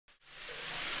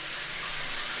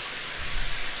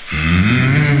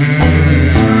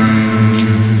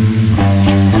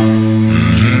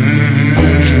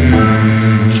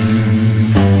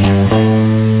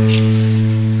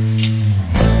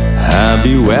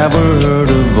ever heard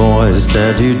a voice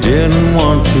that you didn't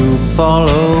want to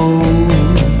follow?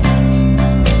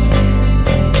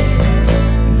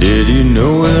 Did you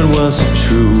know it was the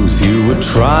truth you were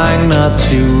trying not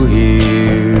to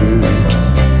hear?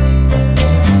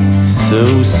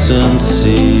 So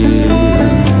sincere.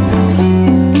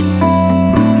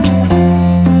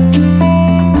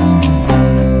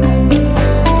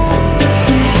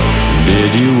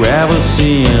 Did you ever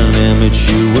see an image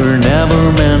you were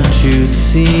never meant to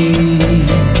see?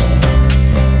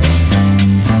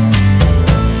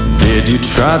 Did you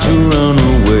try to run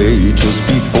away just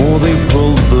before they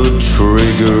pulled the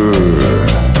trigger?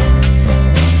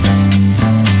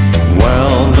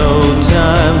 Well, no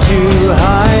time to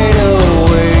hide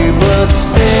away, but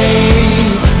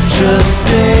stay, just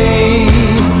stay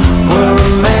where a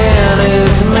man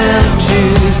is meant to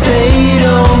stay.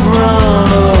 Don't run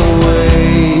away.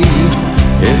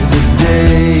 It's the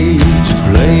day to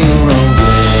play your own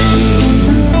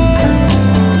game.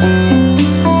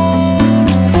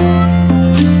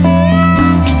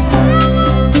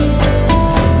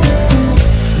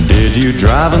 Did you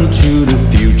drive into the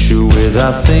future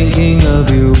without thinking of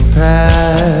your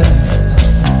past?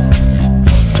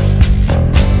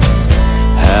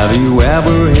 Have you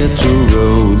ever hit a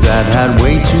road that had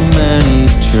way too many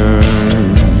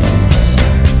turns?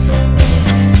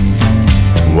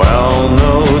 Well,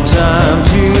 no time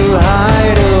to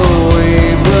hide away,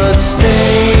 but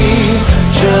stay,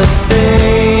 just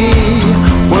stay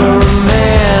where a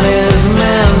man is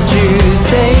meant to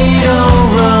stay. Don't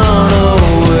run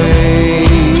away.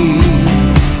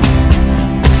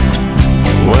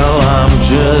 Well, I'm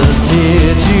just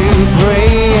here to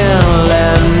pray and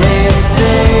let me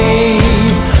say,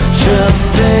 just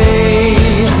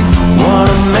say what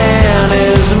a man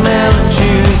is meant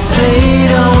to say.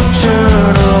 Don't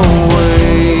turn away.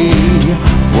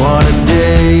 What a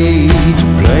day to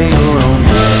play your own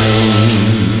game.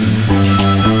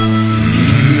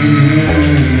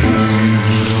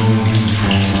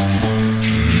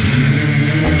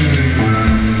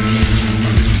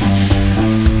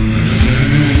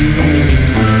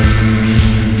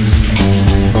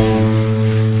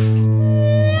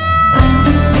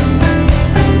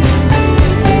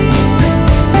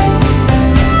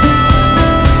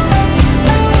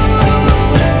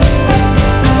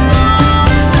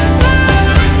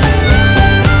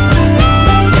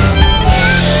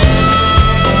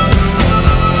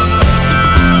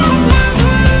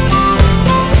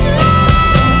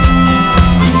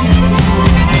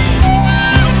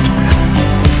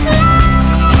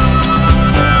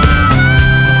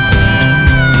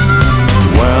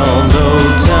 Well, no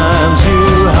time to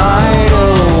hide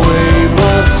away,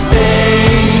 but stay,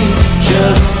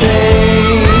 just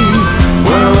stay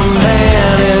where a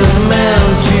man is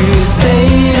meant to stay.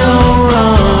 Don't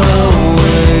run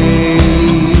away.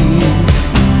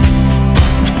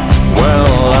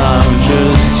 Well, I'm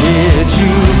just here to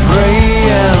pray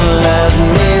and let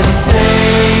me say,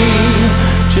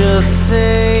 just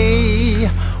say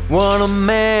what a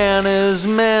man is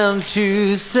meant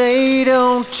to say.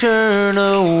 Don't turn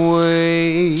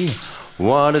away.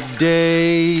 What a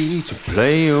day to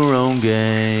play your own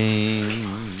game.